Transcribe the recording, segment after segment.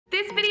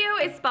This video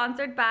is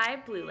sponsored by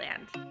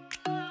Blueland.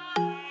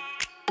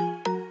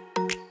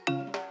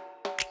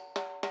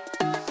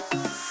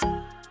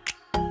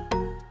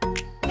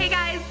 Hey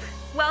guys,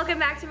 welcome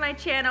back to my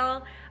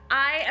channel.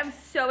 I am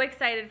so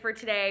excited for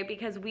today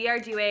because we are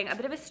doing a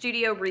bit of a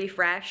studio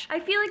refresh. I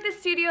feel like the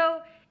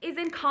studio is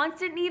in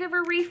constant need of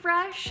a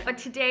refresh, but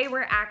today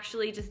we're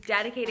actually just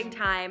dedicating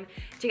time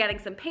to getting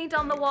some paint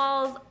on the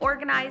walls,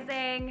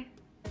 organizing,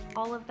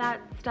 all of that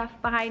stuff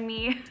behind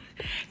me,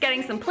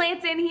 getting some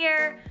plants in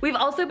here. We've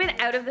also been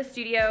out of the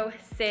studio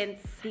since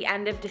the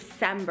end of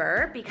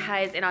December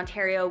because in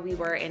Ontario we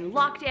were in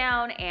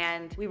lockdown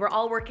and we were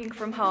all working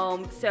from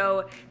home.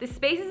 So the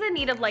space is in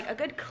need of like a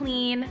good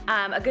clean,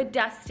 a good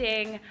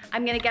dusting.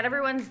 I'm gonna get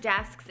everyone's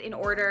desks in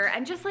order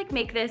and just like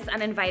make this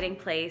an inviting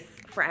place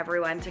for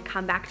everyone to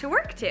come back to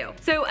work to.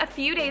 So a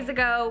few days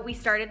ago, we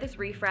started this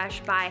refresh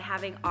by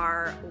having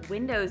our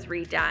windows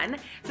redone.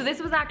 So this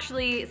was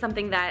actually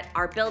something that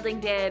our building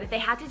did. They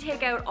had to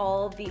take out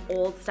all the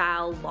old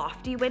style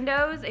lofty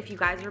windows. If you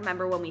guys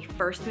remember when we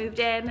first moved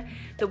in,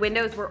 the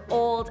windows were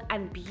old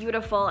and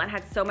beautiful and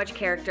had so much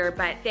character,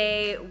 but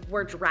they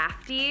were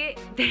drafty.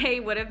 They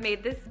would have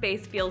made this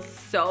space feel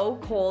so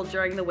cold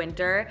during the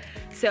winter.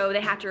 So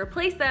they had to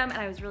replace them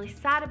and I was really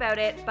sad about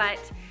it, but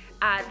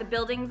the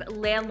building's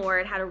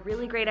landlord had a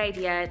really great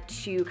idea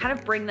to kind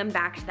of bring them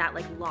back to that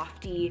like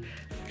lofty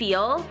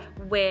feel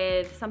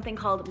with something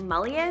called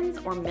mullions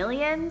or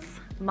millions.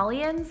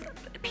 Mullions?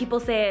 People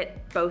say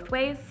it both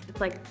ways. It's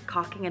like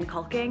caulking and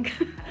caulking.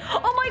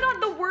 Oh my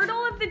god, the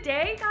wordle of the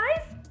day,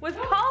 guys, was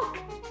caulk.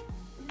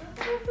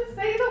 You're supposed to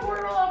say the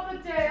wordle of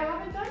the day. I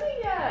haven't done it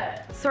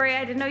yet. Sorry,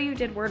 I didn't know you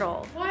did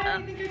wordle. Why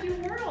do you think I do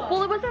wordle?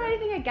 Well, it wasn't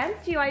anything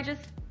against you.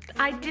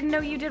 I didn't know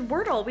you did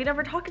wordle. We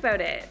never talk about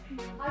it.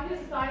 I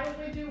just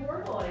silently do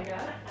wordle, I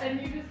guess,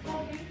 and you just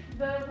told me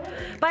the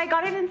word. But I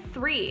got it in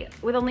 3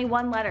 with only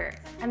 1 letter.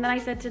 And then I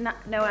said to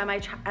no, am I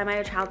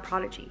a child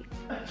prodigy?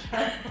 A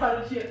child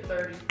prodigy at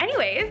 30.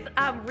 Anyways,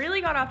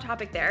 really got off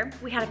topic there.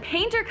 We had a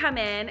painter come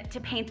in to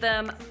paint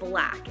them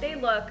black. They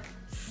look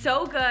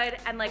so good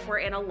and like we're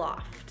in a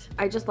loft.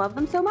 I just love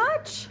them so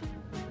much.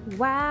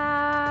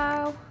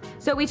 Wow.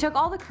 So we took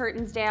all the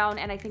curtains down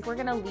and I think we're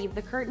gonna leave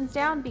the curtains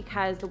down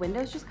because the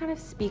windows just kind of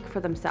speak for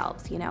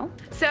themselves, you know?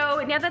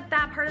 So now that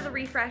that part of the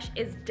refresh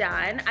is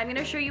done, I'm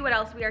gonna show you what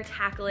else we are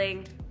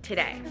tackling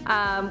today.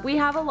 We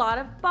have a lot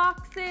of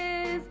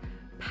boxes,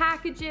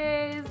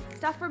 packages,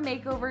 stuff for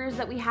makeovers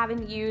that we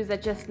haven't used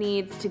that just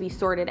needs to be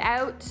sorted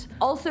out.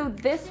 Also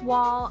this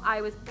wall,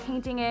 I was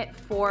painting it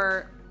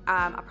for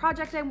a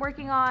project I'm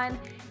working on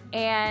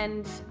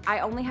and I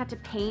only had to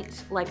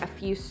paint like a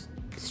few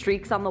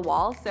streaks on the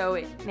wall, so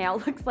it now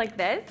looks like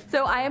this.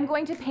 So I am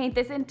going to paint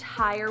this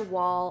entire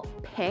wall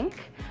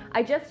pink.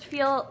 I just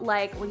feel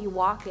like when you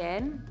walk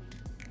in,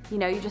 you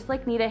know, you just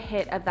like need a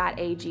hit of that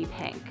AG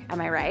pink,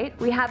 am I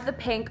right? We have the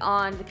pink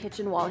on the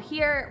kitchen wall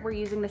here. We're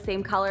using the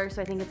same color,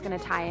 so I think it's gonna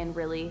tie in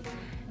really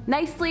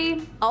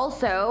nicely.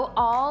 Also,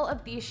 all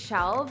of these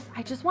shelves,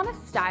 I just wanna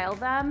style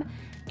them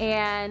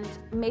and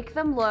make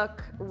them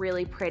look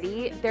really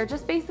pretty. They're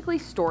just basically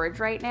storage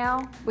right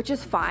now, which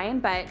is fine,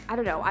 but I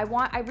don't know,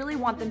 I really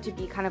want them to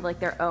be kind of like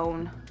their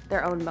own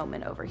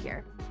moment over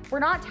here. We're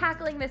not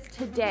tackling this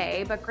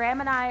today, but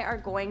Graham and I are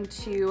going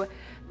to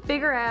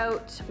figure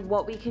out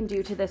what we can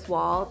do to this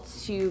wall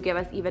to give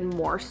us even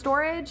more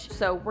storage.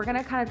 So we're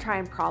gonna kind of try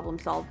and problem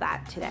solve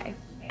that today.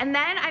 And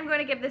then I'm going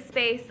to give this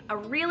space a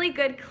really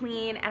good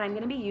clean and I'm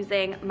going to be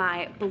using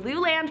my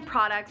Blueland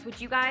products, which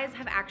you guys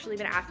have actually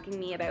been asking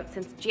me about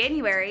since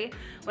January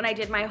when I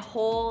did my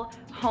whole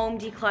home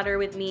declutter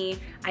with me.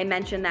 I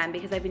mentioned them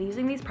because I've been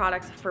using these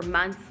products for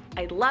months.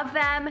 I love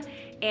them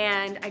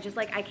and I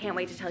can't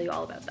wait to tell you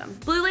all about them.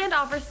 Blueland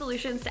offers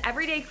solutions to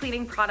everyday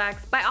cleaning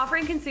products by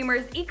offering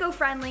consumers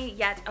eco-friendly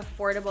yet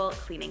affordable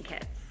cleaning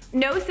kits.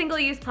 No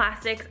single-use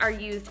plastics are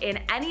used in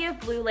any of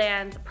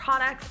Blueland's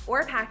products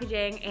or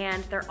packaging,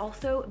 and they're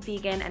also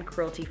vegan and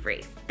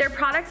cruelty-free. Their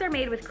products are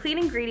made with clean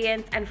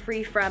ingredients and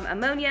free from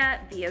ammonia,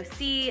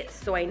 VOC,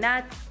 soy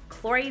nuts,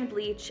 chlorine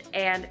bleach,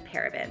 and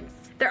parabens.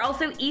 They're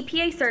also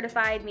EPA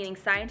certified, meaning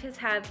scientists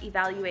have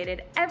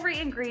evaluated every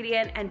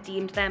ingredient and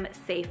deemed them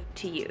safe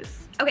to use.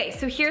 Okay,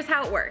 so here's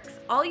how it works.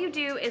 All you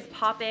do is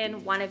pop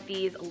in one of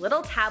these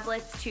little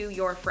tablets to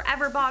your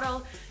Forever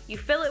bottle, you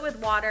fill it with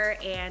water,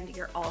 and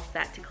you're all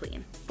set to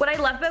clean. What I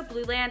love about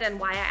Blueland and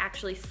why I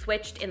actually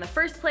switched in the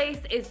first place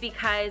is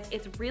because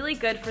it's really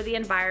good for the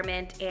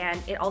environment and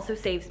it also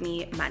saves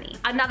me money.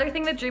 Another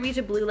thing that drew me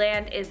to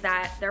Blueland is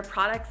that their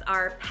products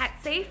are pet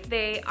safe.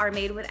 They are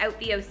made without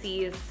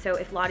VOCs, so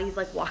if Lottie's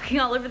like walking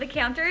all over the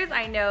counters,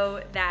 I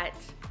know that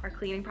our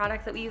cleaning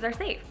products that we use are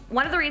safe.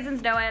 One of the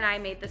reasons Noah and I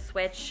made the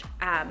switch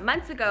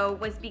months ago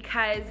was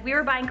because we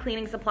were buying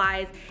cleaning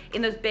supplies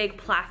in those big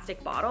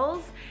plastic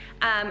bottles.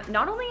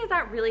 Not only is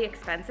that really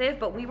expensive,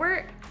 but we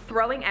were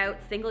throwing out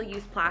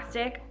single-use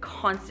plastic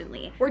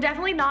constantly. We're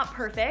definitely not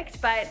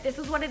perfect, but this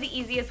was one of the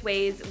easiest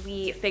ways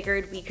we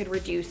figured we could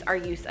reduce our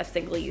use of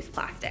single-use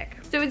plastic.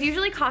 So it's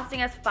usually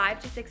costing us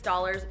 $5 to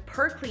 $6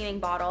 per cleaning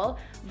bottle,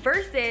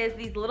 versus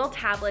these little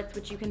tablets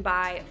which you can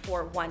buy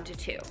for 1 to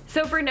 2.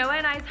 So for Noah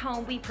and I's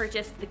home, we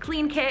purchased the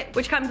Clean Kit,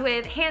 which comes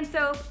with hand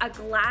soap, a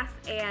glass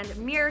and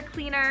mirror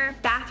cleaner,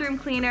 bathroom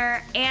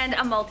cleaner, and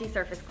a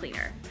multi-surface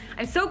cleaner.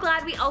 I'm so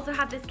glad we also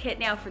have this kit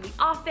now for the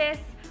office.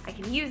 I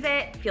can use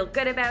it, feel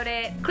good about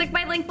it. Click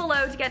my link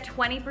below to get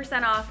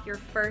 20% off your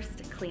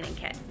first cleaning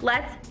kit.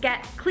 Let's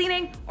get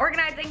cleaning,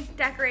 organizing,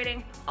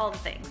 decorating, all the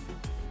things.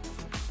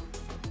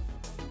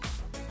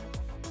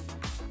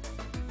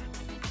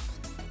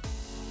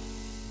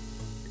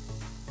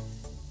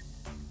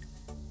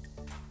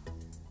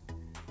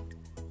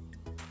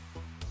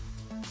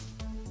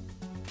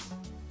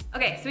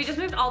 Okay, so we just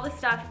moved all the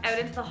stuff out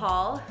into the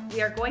hall.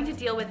 We are going to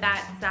deal with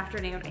that this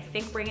afternoon. I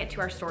think bring it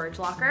to our storage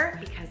locker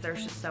because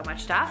there's just so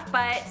much stuff.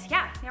 But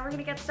yeah, now we're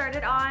gonna get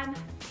started on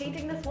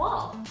painting this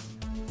wall.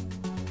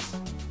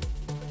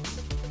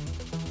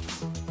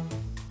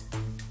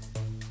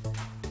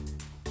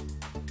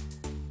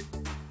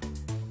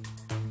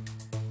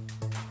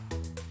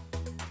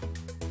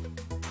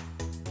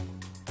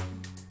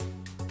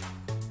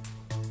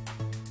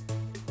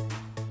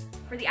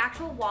 For the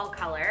actual wall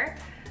color,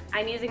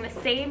 I'm using the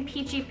same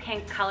peachy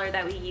pink color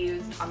that we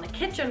used on the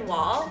kitchen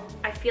wall.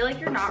 I feel like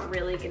you're not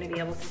really gonna be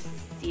able to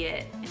see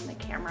it in the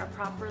camera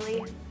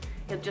properly.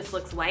 It just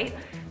looks white,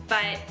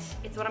 but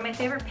it's one of my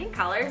favorite pink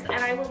colors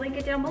and I will link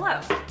it down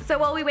below. So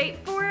while we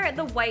wait for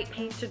the white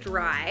paint to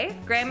dry,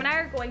 Graham and I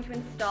are going to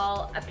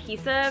install a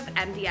piece of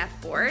MDF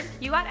board.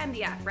 You got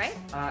MDF, right?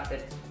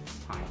 It's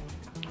fine.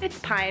 It's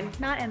pine,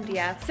 not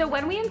MDF. So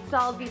when we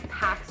installed these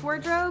PAX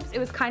wardrobes, it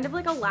was kind of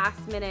like a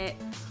last minute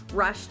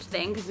rushed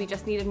thing because we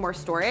just needed more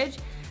storage.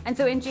 And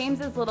so in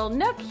James's little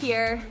nook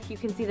here, you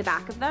can see the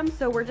back of them.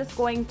 So we're just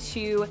going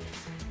to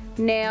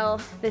nail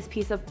this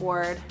piece of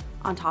board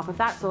on top of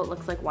that so it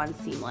looks like one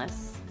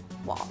seamless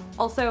wall.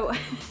 Also,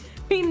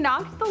 we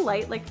knocked the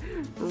light like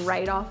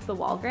right off the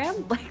wall,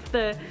 Graham, like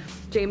the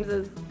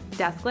James's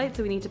desk light,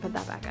 so we need to put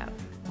that back up.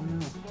 Oh no.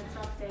 Can't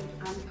stop saying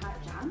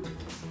uncut gems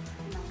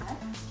in my head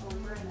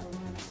over and over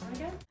and over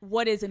again.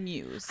 What is a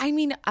muse? I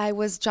mean, I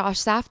was Josh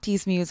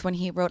Safdie's muse when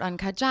he wrote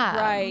Uncut Gems.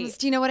 Right.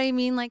 Do you know what I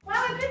mean? Like,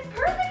 Wow, it fits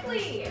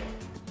perfectly!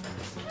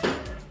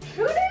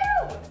 Who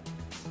knew?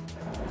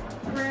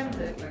 Graham's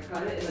I it.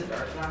 cut it in the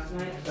dark last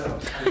night, so I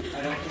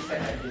don't think the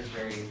edge is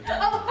very...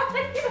 Oh,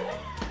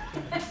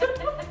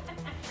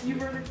 You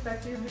weren't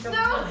expecting him to come.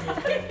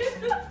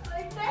 no!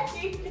 Like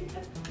Becky.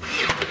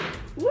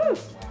 Woo!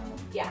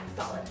 Yeah,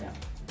 solid.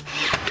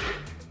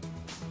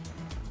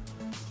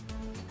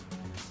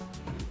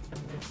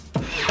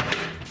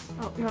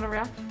 Oh, you want to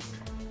wrap?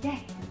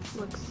 Yay.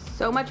 Looks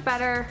so much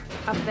better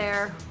up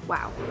there.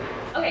 Wow.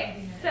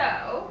 Okay,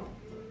 so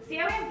see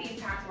how I have these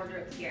PAX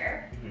wardrobes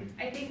here?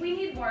 I think we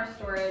need more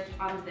storage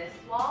on this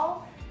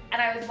wall.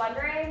 And I was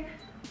wondering,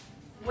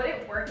 would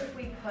it work if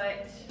we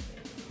put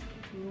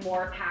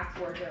more PAX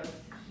wardrobes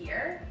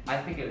here? I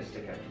think it would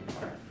stick out too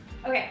far.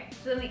 Okay,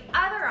 so then the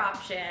other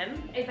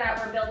option is that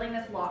we're building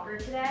this locker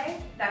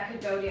today that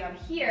could go down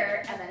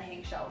here and then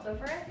hang shelves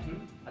over it.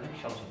 I think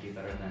shelves would be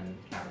better than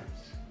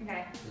cabinets.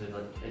 Okay.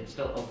 Because it'd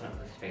still open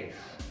up the space.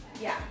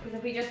 Yeah, because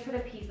if we just put a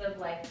piece of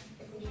like,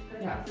 if we just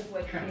put a piece of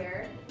wood trim.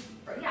 here,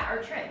 or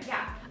trim,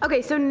 yeah.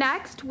 Okay, so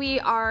next we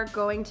are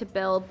going to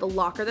build the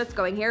locker that's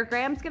going here.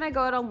 Graham's gonna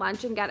go out on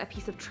lunch and get a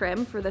piece of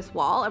trim for this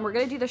wall, and we're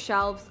gonna do the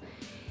shelves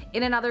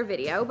in another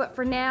video, but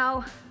for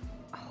now,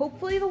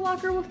 hopefully the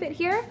locker will fit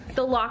here.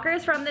 The locker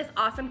is from this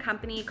awesome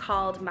company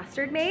called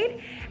Mustard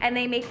Made, and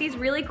they make these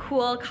really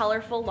cool,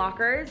 colorful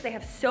lockers. They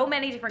have so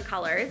many different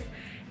colors,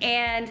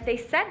 and they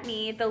sent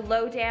me the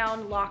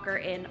Lowdown locker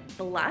in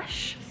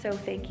blush, so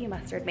thank you,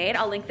 Mustard Made.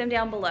 I'll link them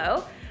down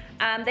below.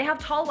 They have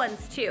tall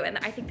ones too, and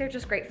I think they're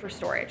just great for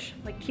storage,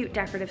 like cute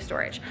decorative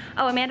storage.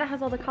 Oh, Amanda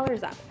has all the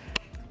colors up.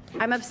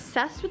 I'm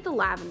obsessed with the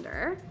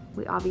lavender.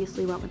 We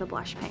obviously went with a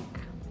blush pink.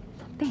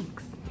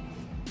 Thanks.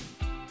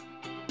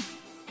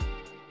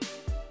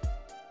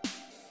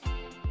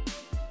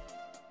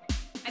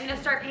 I'm gonna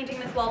start painting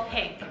this wall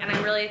pink, and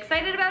I'm really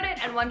excited about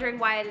it and wondering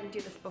why I didn't do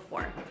this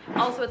before.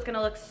 Also, it's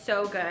gonna look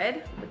so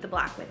good with the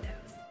black windows.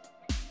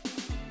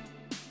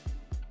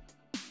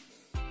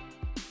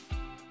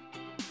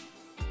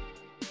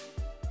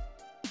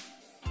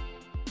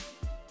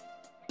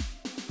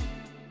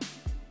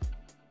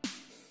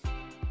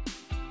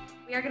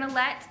 We are gonna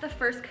let the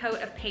first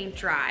coat of paint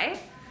dry,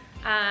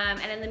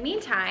 and in the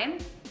meantime,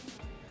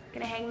 I'm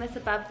gonna hang this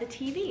above the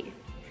TV.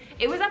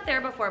 It was up there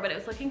before, but it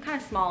was looking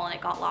kind of small and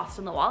it got lost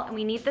in the wall. And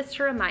we need this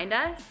to remind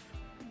us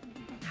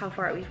how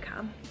far we've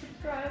come.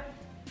 Subscribe.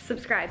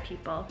 Subscribe,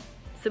 people.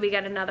 So we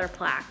get another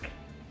plaque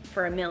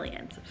for 1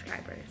 million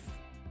subscribers.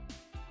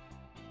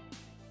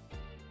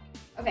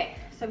 Okay,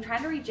 so I'm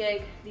trying to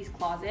rejig these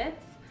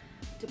closets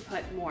to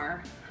put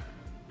more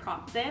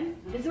props in.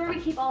 This is where we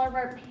keep all of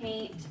our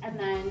paint, and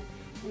then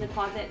in the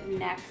closet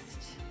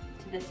next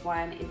to this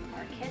one is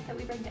our kit that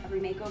we bring to every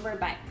makeover,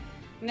 but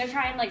I'm gonna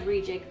try and like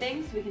rejig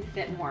things so we can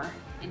fit more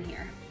in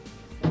here.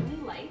 So many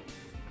lights.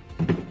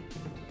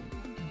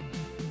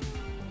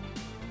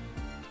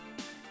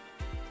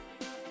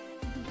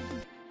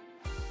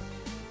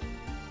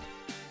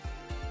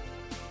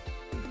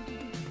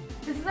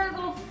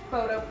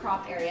 photo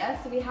prop area.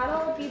 So we had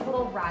all of these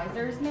little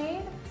risers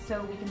made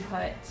so we can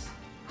put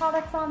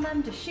products on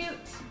them to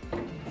shoot. So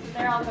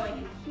they're all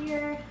going in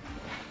here.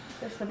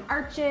 There's some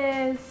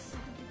arches.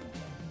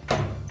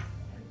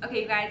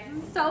 Okay, you guys,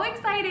 this is so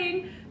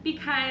exciting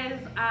because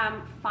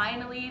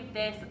finally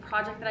this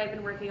project that I've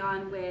been working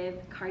on with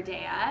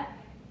Cardea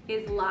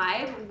is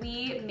live.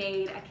 We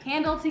made a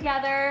candle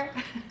together.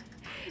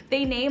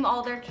 They name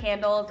all their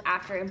candles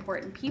after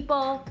important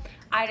people.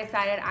 I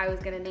decided I was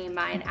gonna name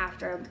mine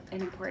after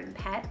an important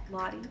pet,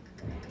 Lottie.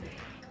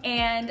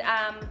 And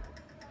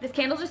this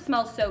candle just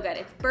smells so good.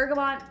 It's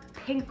bergamot,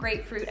 pink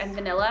grapefruit, and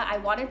vanilla. I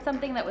wanted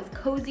something that was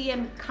cozy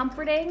and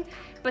comforting,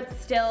 but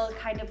still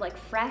kind of like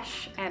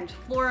fresh and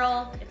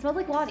floral. It smells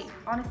like Lottie,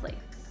 honestly.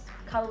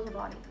 Cuddles with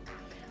Lottie.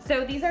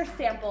 So these are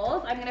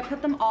samples. I'm gonna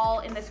put them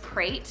all in this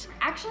crate.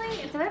 Actually,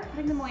 instead of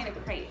putting them away in a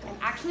crate, I'm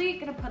actually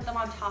gonna put them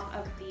on top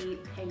of the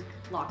pink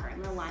locker.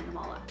 I'm gonna line them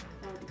all up.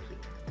 That would be cute.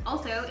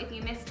 Also, if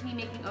you missed me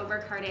making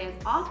over Cardea's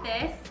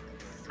office,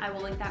 I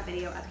will link that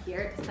video up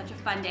here. It's such a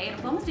fun day. It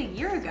was almost a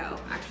year ago,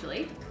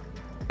 actually.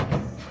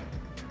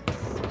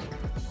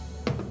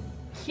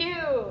 Cute.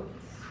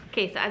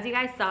 Okay, so as you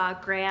guys saw,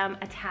 Graham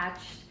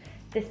attached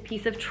this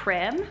piece of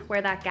trim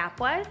where that gap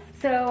was.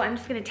 So I'm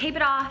just gonna tape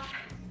it off,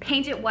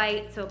 paint it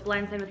white so it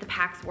blends in with the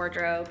PAX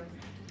wardrobe.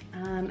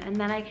 And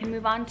then I can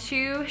move on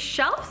to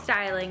shelf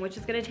styling, which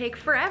is gonna take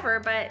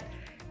forever, but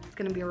it's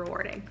gonna be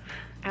rewarding.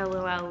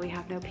 LOL, we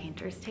have no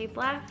painter's tape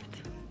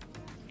left,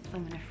 so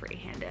I'm gonna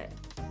freehand it.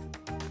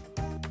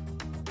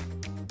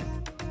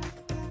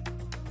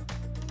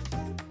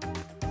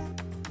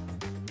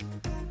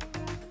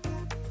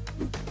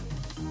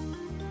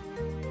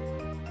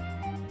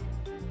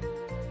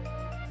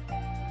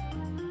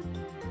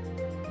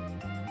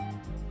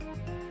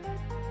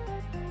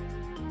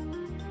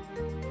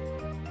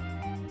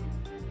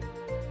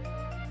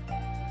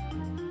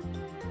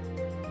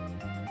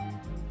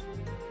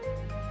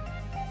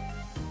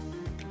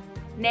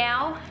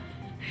 Now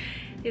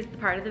is the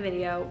part of the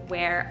video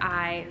where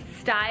I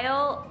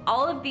style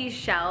all of these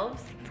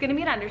shelves. It's gonna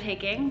be an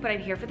undertaking, but I'm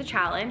here for the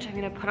challenge. I'm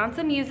gonna put on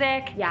some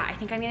music. Yeah, I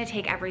think I'm gonna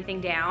take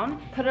everything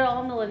down, put it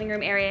all in the living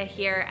room area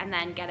here, and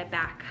then get it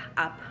back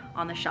up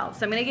on the shelves.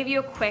 So I'm gonna give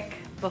you a quick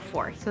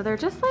before. So they're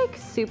just like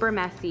super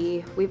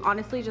messy. We've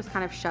honestly just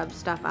kind of shoved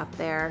stuff up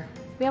there.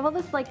 We have all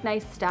this like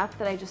nice stuff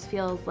that I just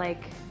feels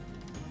like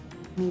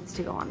needs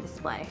to go on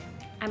display.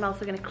 I'm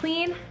also gonna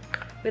clean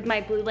with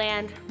my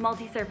Blueland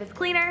multi-surface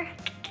cleaner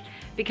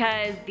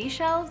because these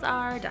shelves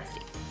are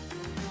dusty.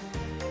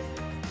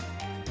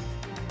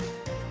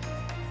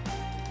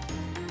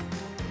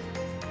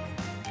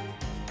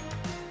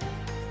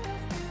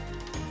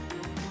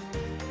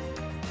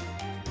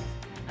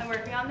 I'm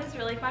working on this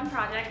really fun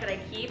project that I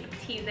keep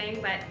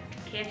teasing but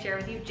can't share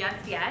with you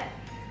just yet.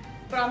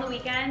 But on the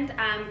weekend,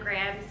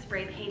 Graham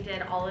spray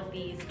painted all of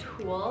these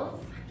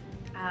tools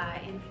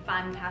in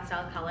fun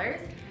pastel colors.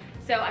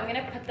 So I'm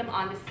gonna put them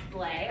on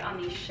display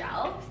on these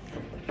shelves.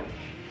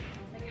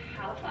 Like,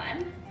 how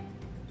fun.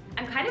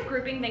 I'm kind of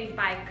grouping things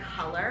by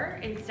color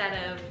instead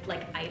of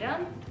like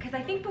item, because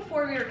I think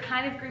before we were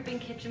kind of grouping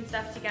kitchen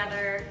stuff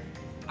together,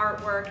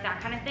 artwork,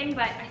 that kind of thing,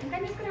 but I think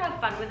I'm just gonna have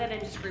fun with it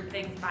and just group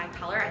things by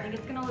color. I think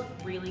it's gonna look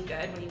really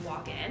good when you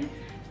walk in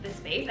to the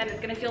space, and it's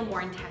gonna feel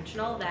more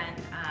intentional than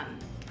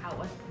how it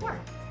was before.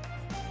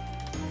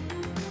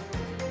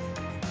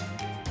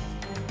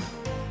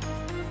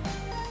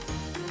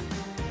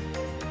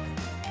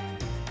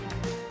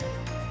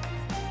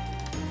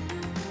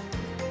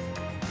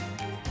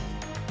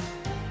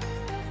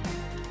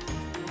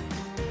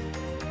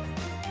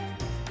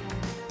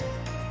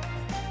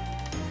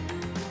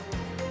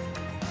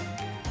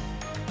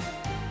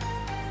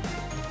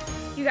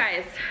 You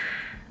guys,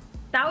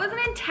 that was an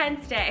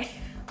intense day,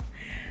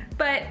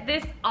 but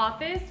this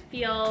office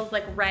feels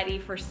like ready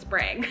for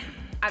spring.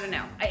 I don't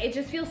know, it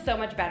just feels so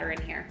much better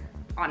in here,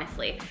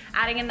 honestly.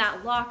 Adding in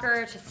that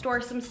locker to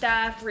store some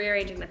stuff,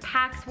 rearranging the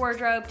PAX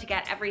wardrobe to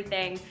get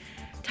everything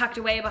tucked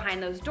away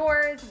behind those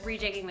doors,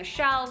 rejigging the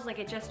shelves, like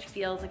it just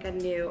feels like a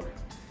new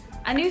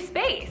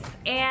space.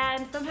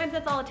 And sometimes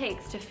that's all it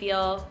takes to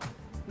feel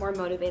more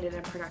motivated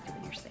and productive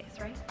in your space,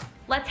 right?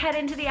 Let's head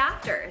into the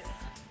afters.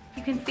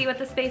 You can see what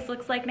the space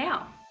looks like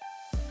now.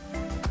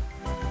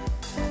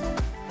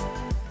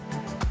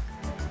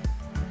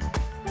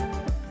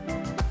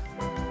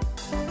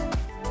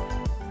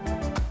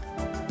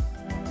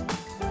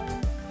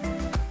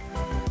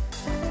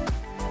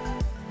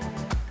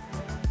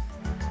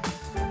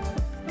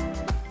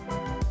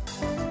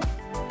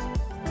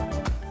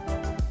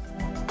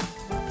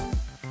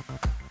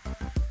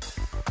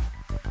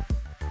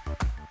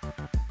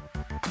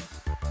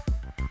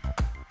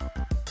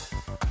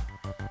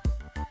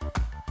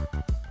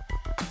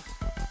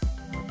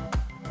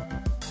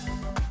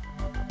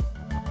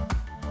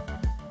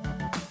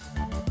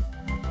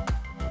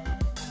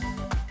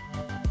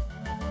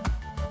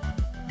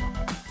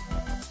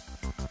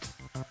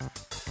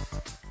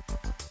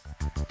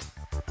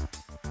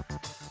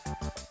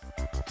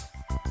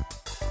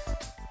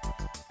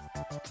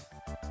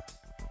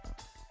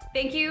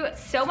 Thank you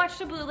so much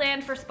to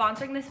Blueland for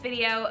sponsoring this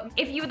video.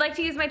 If you would like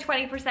to use my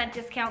 20%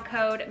 discount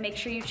code, make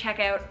sure you check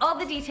out all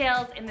the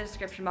details in the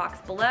description box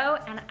below.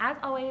 And as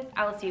always,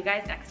 I will see you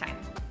guys next time.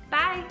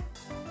 Bye.